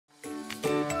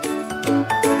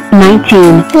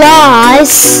19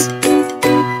 plus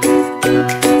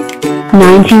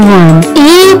 91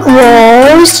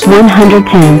 equals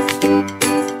 110.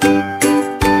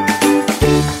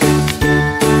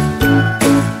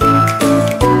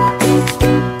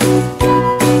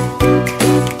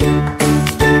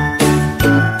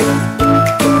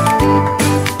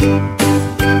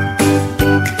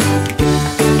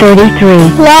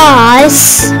 33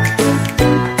 plus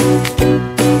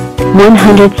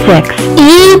 106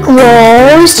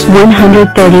 equals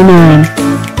 139.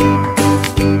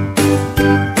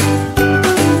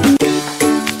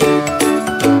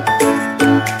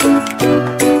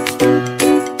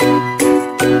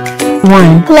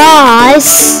 1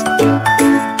 plus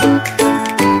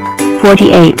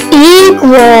 48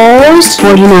 equals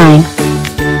 49.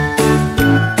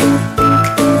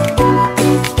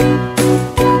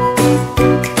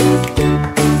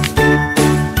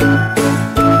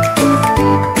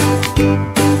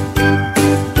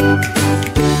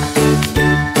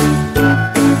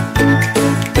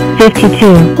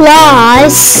 52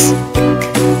 plus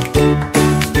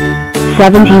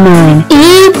 79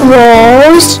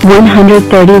 equals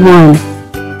 131.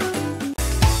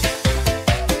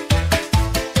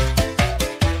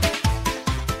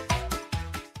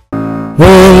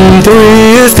 1 3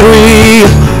 is 3,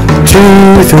 2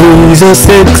 3s are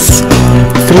 6, 3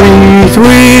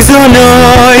 3s are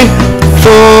 9,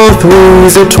 4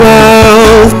 3s are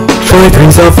 12, 5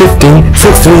 3s are 15,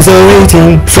 6 3s are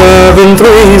 18, 7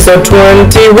 3s are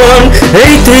 21, 8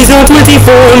 3s are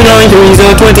 24, 9 3s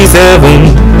are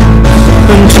 27,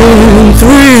 and 2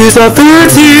 3s are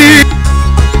 30.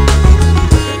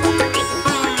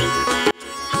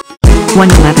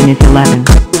 111 is 11.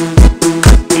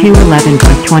 2 11s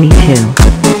are 22.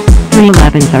 3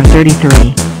 11s are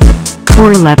 33.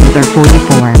 4 11s are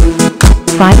 44.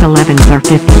 5 11s are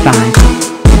 55.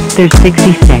 There's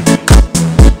 66.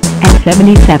 And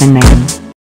 77 then.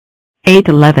 8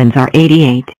 11s are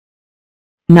 88.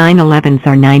 9 11s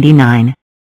are 99.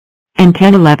 And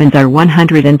 10 11s are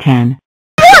 110.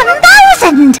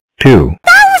 1,000 2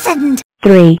 1,000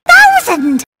 3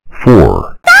 1,000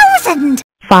 4 1,000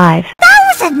 5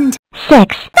 1,000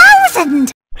 6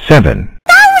 1,000 7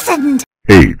 1,000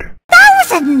 8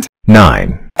 1,000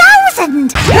 9 1,000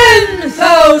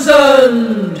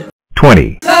 10,000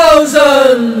 20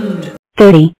 thousand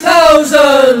 30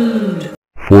 thousand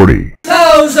 40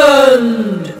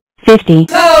 thousand 50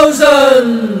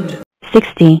 thousand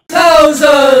 60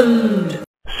 thousand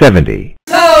 70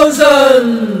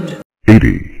 thousand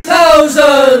 80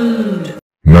 thousand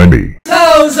 90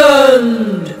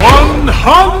 thousand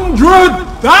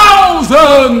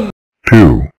 100,000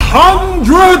 2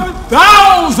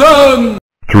 100,000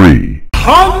 3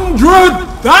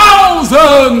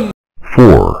 100,000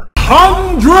 4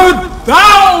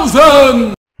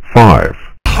 100,000 5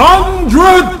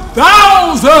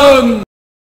 100,000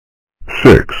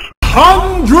 6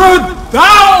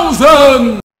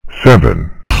 100,000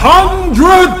 7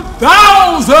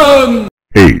 100,000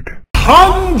 8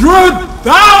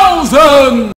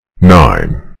 100,000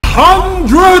 9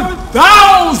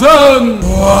 100,000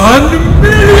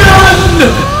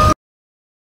 1,000,000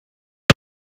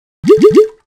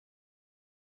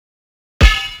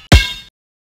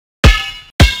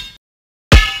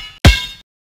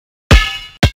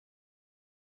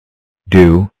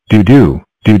 Do, do do,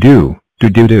 do do, do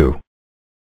do do.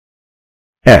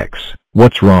 X,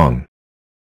 what's wrong?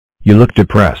 You look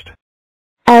depressed.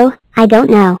 Oh, I don't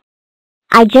know.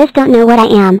 I just don't know what I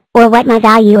am, or what my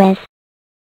value is.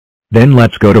 Then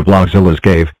let's go to Blockzilla's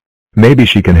cave. Maybe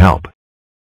she can help.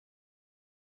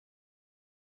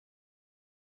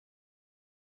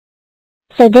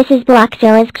 So this is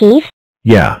Blockzilla's cave?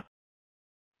 Yeah.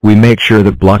 We make sure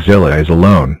that Blockzilla is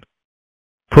alone.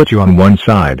 Put you on one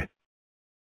side.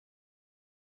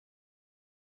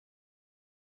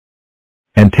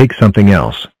 And take something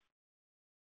else.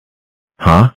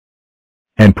 Huh?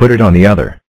 And put it on the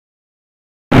other.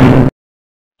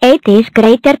 8 is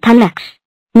greater than X.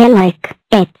 Me like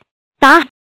it. Ta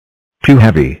Too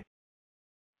heavy.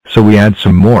 So we add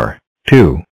some more.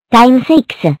 2 times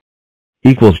 6.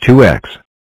 equals 2x.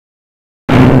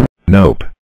 Nope.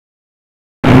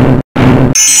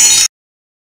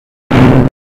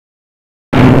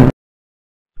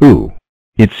 Ooh.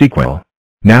 It's equal.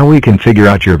 Now we can figure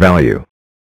out your value.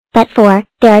 But 4,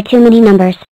 there are too many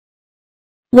numbers.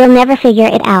 We'll never figure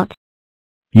it out.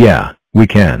 Yeah, we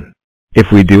can.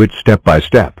 If we do it step by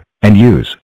step, and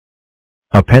use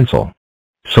a pencil.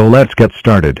 So let's get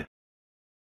started.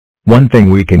 One thing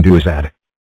we can do is add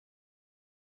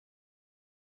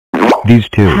these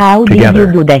two How together.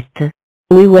 did you do that?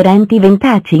 We weren't even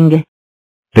touching.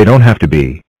 They don't have to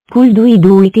be. Could we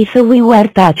do it if we were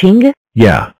touching?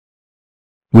 Yeah.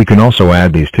 We can also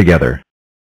add these together.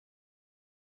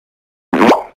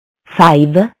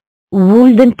 5.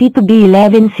 Wouldn't it be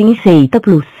 11 since 8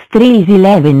 plus 3 is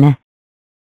 11?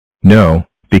 No,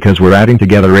 because we're adding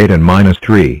together 8 and minus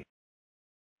 3.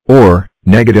 Or,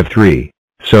 negative 3.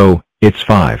 So, it's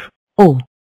 5. Oh.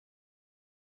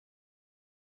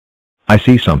 I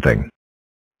see something.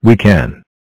 We can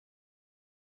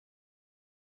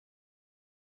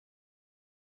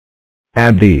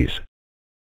add these.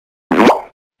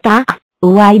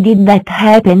 Why did that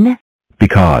happen?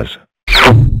 Because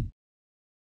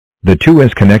the 2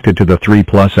 is connected to the 3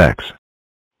 plus x.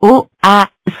 Oh,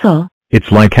 so?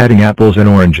 It's like adding apples and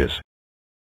oranges.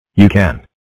 You can.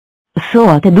 So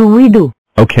what do we do?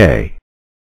 Okay.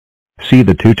 See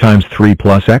the 2 times 3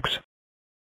 plus x?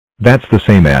 That's the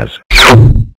same as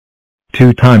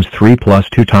 2 times 3 plus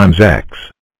 2 times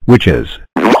x, which is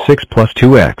 6 plus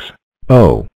 2x.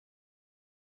 Oh.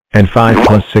 And 5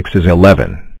 plus 6 is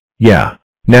 11. Yeah.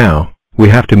 Now, we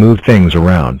have to move things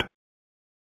around.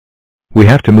 We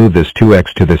have to move this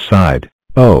 2x to this side.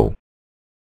 Oh.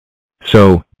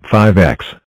 So,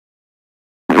 5x.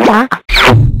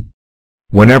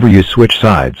 Whenever you switch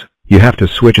sides, you have to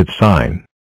switch its sign.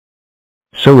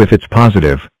 So if it's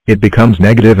positive, it becomes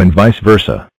negative and vice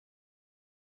versa.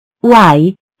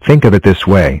 Why? Think of it this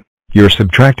way. You're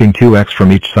subtracting 2x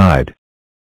from each side.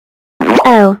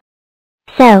 Oh.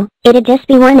 So, it'd just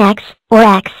be 1x, or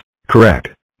x. Correct.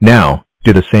 Now,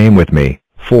 do the same with me.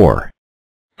 4.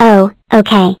 Oh,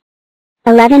 okay.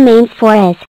 11 means 4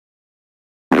 is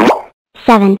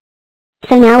 7.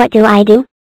 So now what do I do?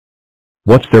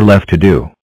 What's there left to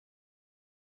do?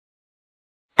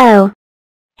 Oh.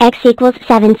 X equals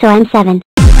 7, so I'm 7.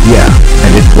 Yeah,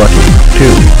 and it's lucky,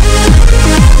 too.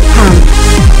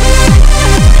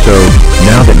 So,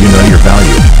 now that you know your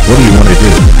value, what do you want to do?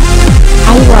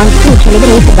 I want to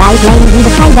eliminate the right lines in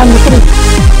the 5 on the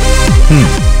 3.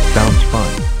 Sounds fun.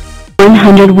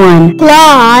 101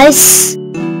 plus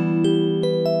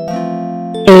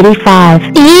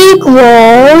 85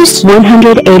 equals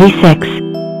 186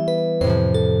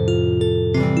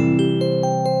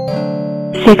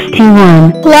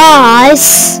 61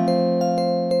 plus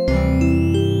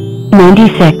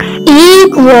 96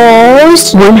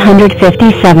 equals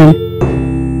 157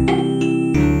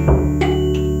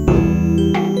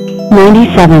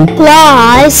 97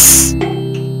 plus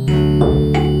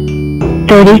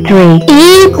 33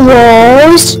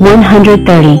 equals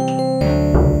 130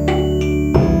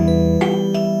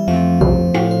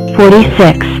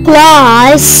 46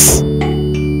 plus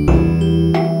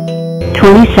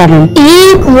 27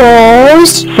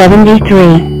 equals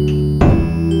 73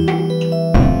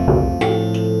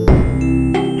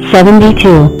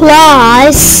 72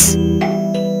 plus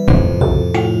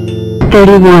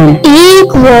 31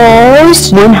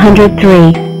 equals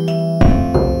 103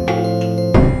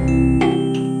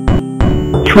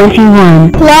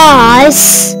 21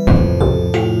 plus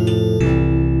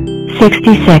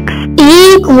 66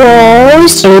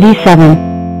 equals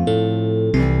 87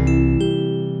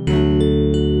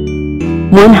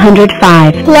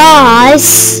 105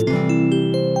 plus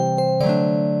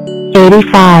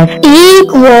 85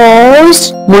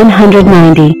 equals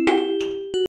 190